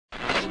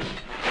Good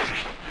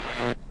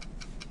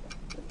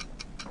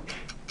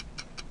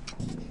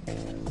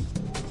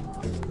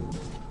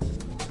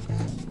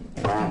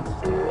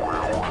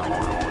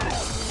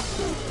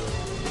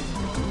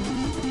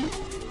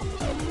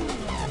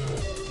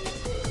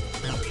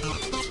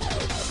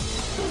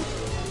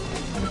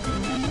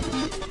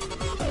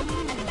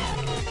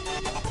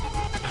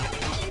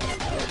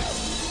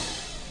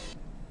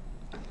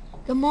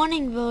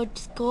morning, Village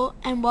School,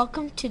 and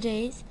welcome to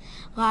today's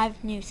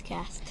live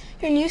newscast.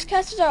 Your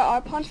newscasters are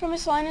Arpon from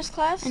Miss Liner's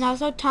class. And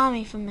also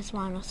Tommy from Miss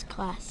Liner's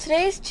class.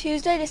 Today is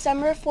Tuesday,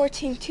 December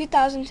 14,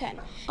 2010.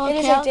 It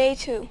is a day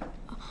 2.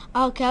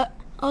 Our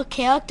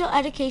character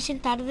education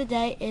thought of the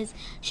day is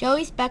show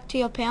respect to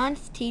your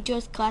parents,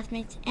 teachers,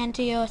 classmates, and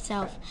to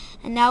yourself.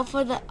 And now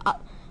for the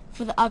up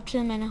to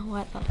the minute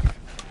weather.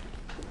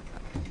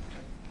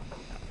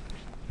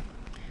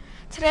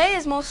 Today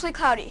is mostly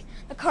cloudy.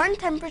 The current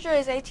temperature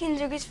is 18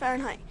 degrees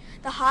Fahrenheit.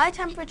 The high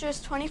temperature is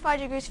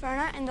 25 degrees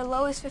Fahrenheit and the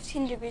low is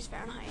 15 degrees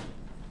Fahrenheit.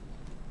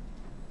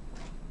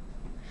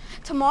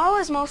 Tomorrow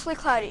is mostly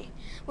cloudy,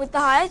 with the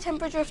high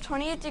temperature of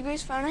 28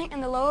 degrees Fahrenheit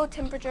and the low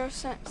temperature of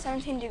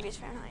 17 degrees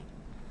Fahrenheit.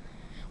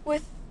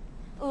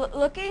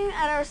 Looking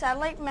at our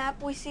satellite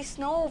map, we see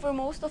snow over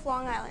most of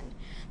Long Island.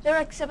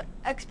 They're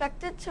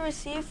expected to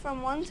receive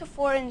from 1 to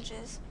 4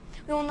 inches.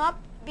 We will not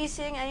be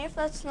seeing any of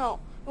that snow.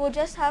 We will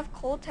just have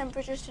cold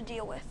temperatures to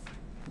deal with.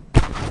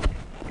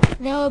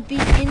 There will be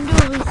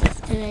indoor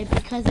recess today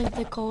because of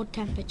the cold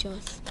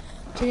temperatures.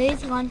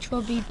 Today's lunch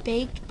will be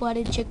baked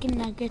buttered chicken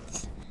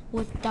nuggets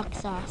with duck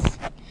sauce.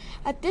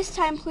 At this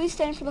time, please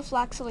stand for the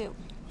flag salute.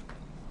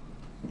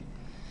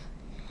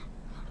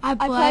 I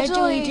pledge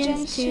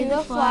allegiance to the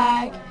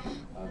flag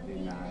of the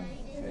United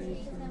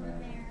States of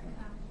America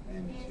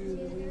and to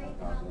the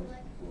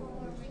republic for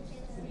which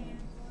it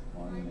stands,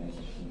 one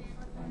nation,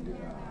 under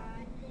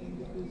God,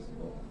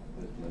 indivisible,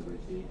 with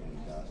liberty and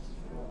justice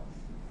for all.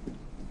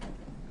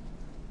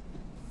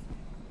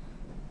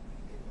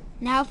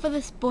 Now for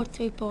the sports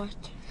report.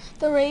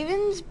 The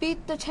Ravens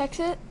beat the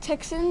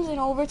Texans in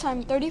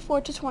overtime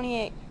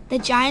 34-28. The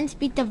Giants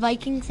beat the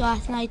Vikings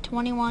last night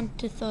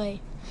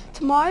 21-3.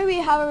 Tomorrow we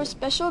have our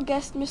special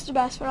guest, Mr.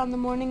 Bassford, on the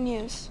morning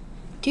news.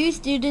 2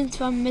 students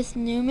from Miss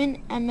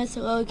Newman and Miss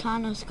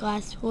Loricano's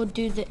class will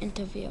do the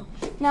interview.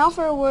 Now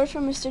for a word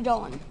from Mr.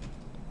 Dolan.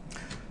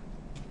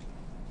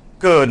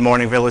 Good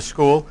morning, Village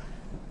School.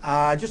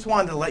 I just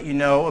wanted to let you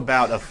know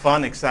about a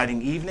fun,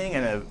 exciting evening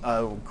and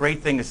a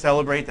great thing to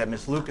celebrate that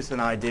Miss Lucas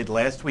and I did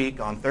last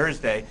week on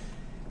Thursday.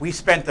 We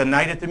spent the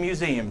night at the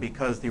museum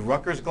because the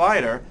Rutgers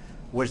glider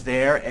was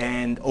there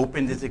and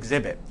opened its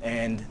exhibit.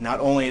 And not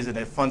only is it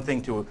a fun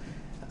thing to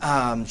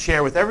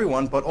share with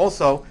everyone, but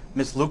also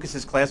Miss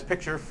Lucas's class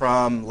picture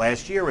from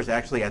last year was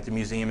actually at the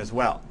museum as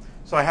well.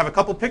 So I have a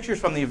couple pictures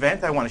from the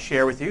event I want to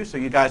share with you so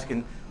you guys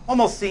can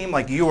almost seem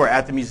like you were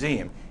at the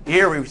museum.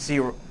 Here we see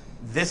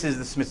this is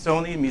the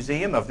Smithsonian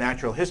Museum of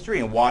Natural History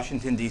in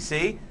Washington,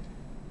 D.C.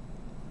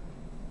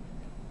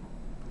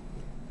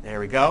 There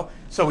we go.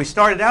 So we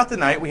started out the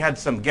night, we had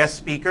some guest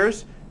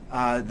speakers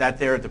that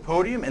they're at the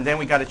podium, and then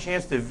we got a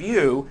chance to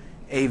view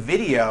a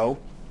video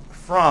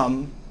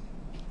from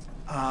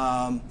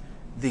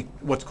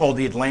what's called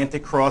the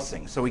Atlantic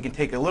Crossing. So we can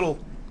take a little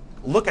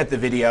look at the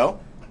video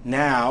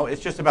now.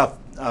 It's just about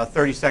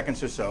 30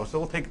 seconds or so. So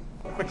we'll take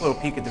a quick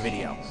little peek at the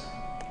video.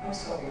 I'm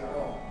Sylvia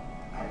Earle.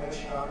 I'm an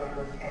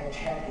oceanographer and a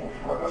champion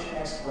for ocean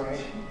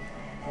exploration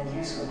and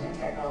use of new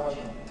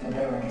technology to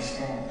better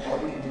understand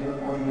what we can do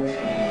for the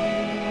ocean.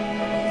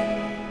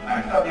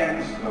 I'm Fabian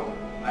Cusco.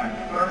 I'm a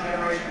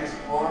third-generation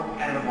explorer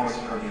and a voice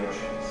for the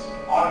oceans.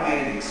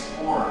 Automated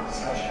explorers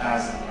such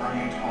as the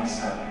Purview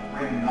 27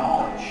 bring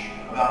knowledge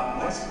about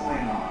what's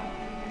going on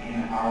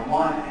in our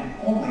one and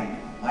only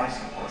life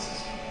support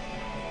system.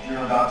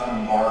 You're about to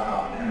embark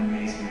on an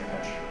amazing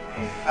adventure.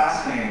 A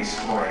fascinating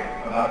story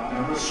about the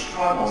real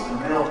struggles, the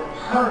real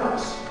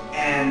hurdles,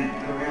 and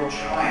the real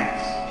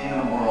triumphs in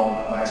the world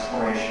of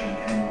exploration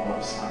and the world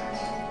of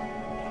science.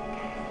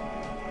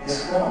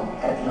 This film,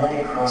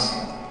 Atlantic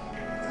Crossing,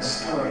 the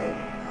story of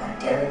a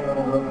daring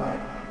little robot,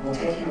 will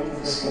take you into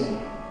the sea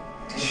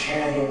to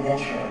share the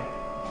adventure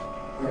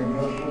where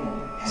no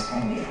human has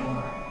been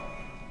before.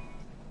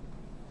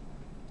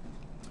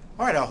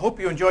 All right, I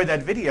hope you enjoyed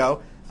that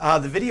video.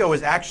 The video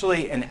is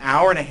actually an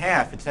hour and a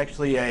half. It's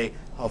actually a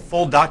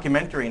full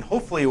documentary, and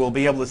hopefully we'll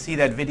be able to see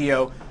that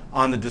video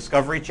on the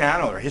Discovery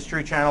Channel or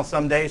History Channel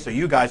someday, so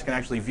you guys can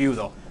actually view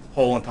the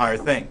whole entire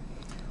thing.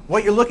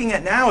 What you're looking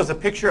at now is a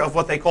picture of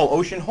what they call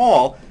Ocean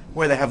Hall,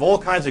 where they have all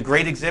kinds of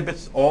great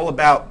exhibits all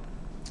about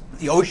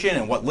the ocean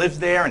and what lives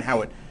there and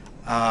how it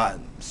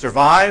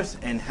survives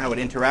and how it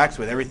interacts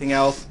with everything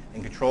else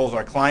and controls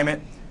our climate.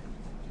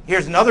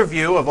 Here's another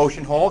view of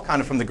Ocean Hall,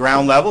 kind of from the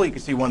ground level. You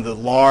can see one of the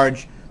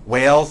large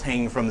whales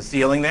hanging from the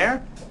ceiling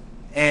there.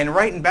 And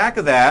right in back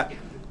of that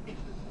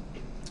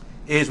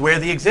is where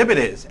the exhibit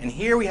is. And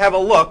here we have a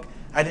look.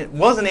 I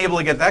wasn't able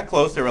to get that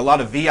close. There were a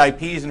lot of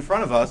VIPs in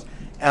front of us,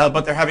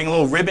 but they're having a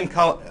little ribbon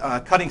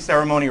cutting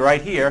ceremony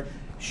right here,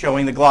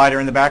 showing the glider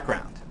in the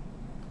background.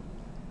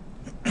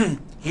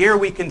 Here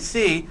we can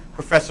see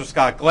Professor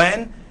Scott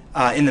Glenn.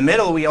 In the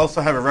middle, we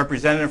also have a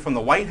representative from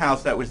the White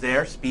House that was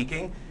there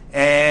speaking.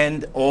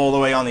 And all the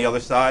way on the other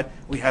side,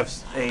 we have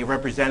a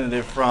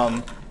representative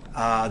from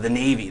the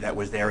Navy that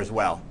was there as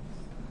well.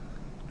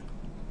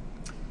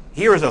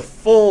 Here is a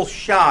full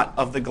shot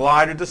of the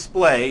glider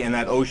display in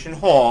that Ocean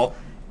Hall,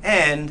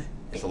 and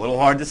it's a little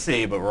hard to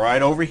see, but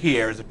right over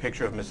here is a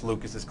picture of Miss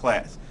Lucas's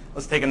class.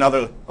 Let's take a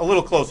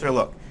little closer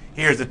look.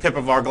 Here's the tip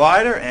of our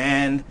glider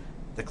and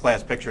the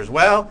class picture as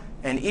well,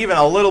 and even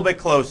a little bit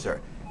closer.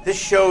 This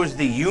shows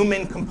the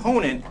human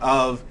component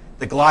of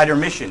the glider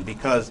mission,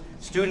 because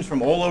students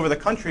from all over the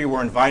country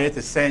were invited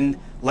to send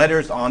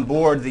letters on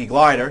board the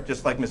glider,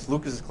 just like Miss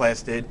Lucas's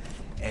class did,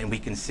 and we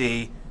can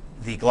see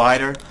the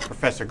glider,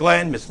 Professor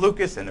Glenn, Miss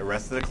Lucas, and the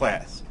rest of the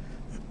class.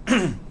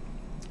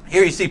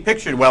 Here you see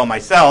pictured, well,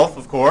 myself,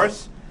 of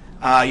course.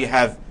 You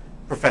have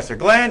Professor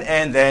Glenn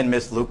and then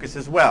Miss Lucas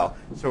as well.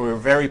 So we're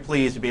very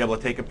pleased to be able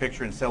to take a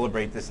picture and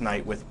celebrate this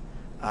night with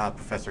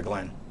Professor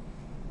Glenn.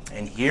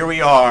 And here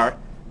we are,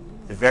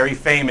 the very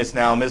famous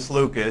now Miss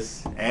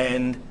Lucas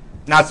and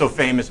not so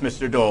famous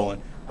Mr.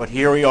 Dolan. But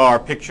here we are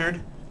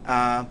pictured,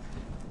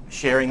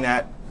 sharing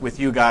that with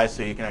you guys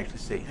so you can actually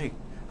see. Hey,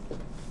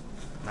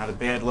 not a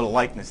bad little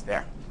likeness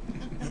there.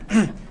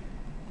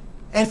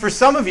 And for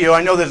some of you,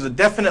 I know there's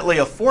definitely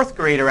a fourth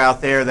grader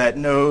out there that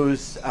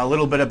knows a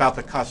little bit about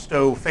the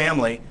Cousteau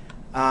family.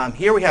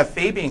 Here we have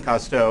Fabian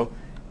Cousteau,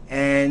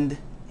 and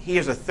he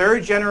is a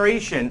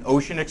third-generation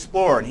ocean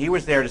explorer, and he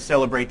was there to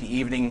celebrate the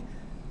evening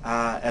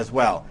as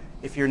well.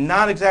 If you're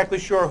not exactly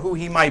sure who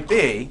he might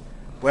be,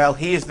 well,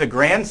 he is the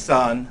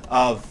grandson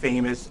of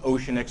famous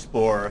ocean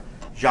explorer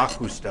Jacques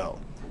Cousteau.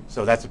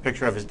 So that's a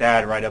picture of his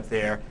dad right up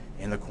there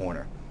in the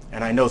corner.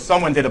 And I know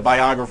someone did a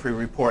biography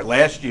report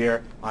last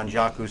year on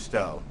Jacques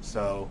Cousteau.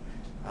 So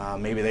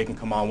maybe they can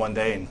come on one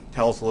day and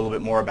tell us a little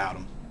bit more about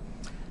him.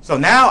 So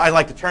now I'd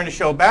like to turn the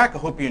show back. I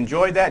hope you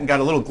enjoyed that and got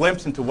a little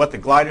glimpse into what the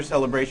glider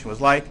celebration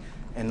was like.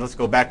 And let's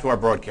go back to our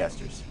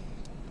broadcasters.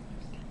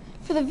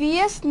 For the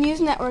VES News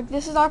Network,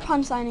 this is our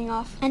Pun signing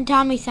off. And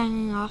Tommy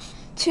signing off.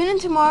 Tune in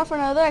tomorrow for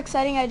another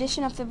exciting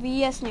edition of the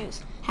VES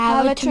News.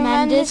 Have a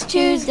tremendous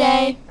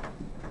Tuesday.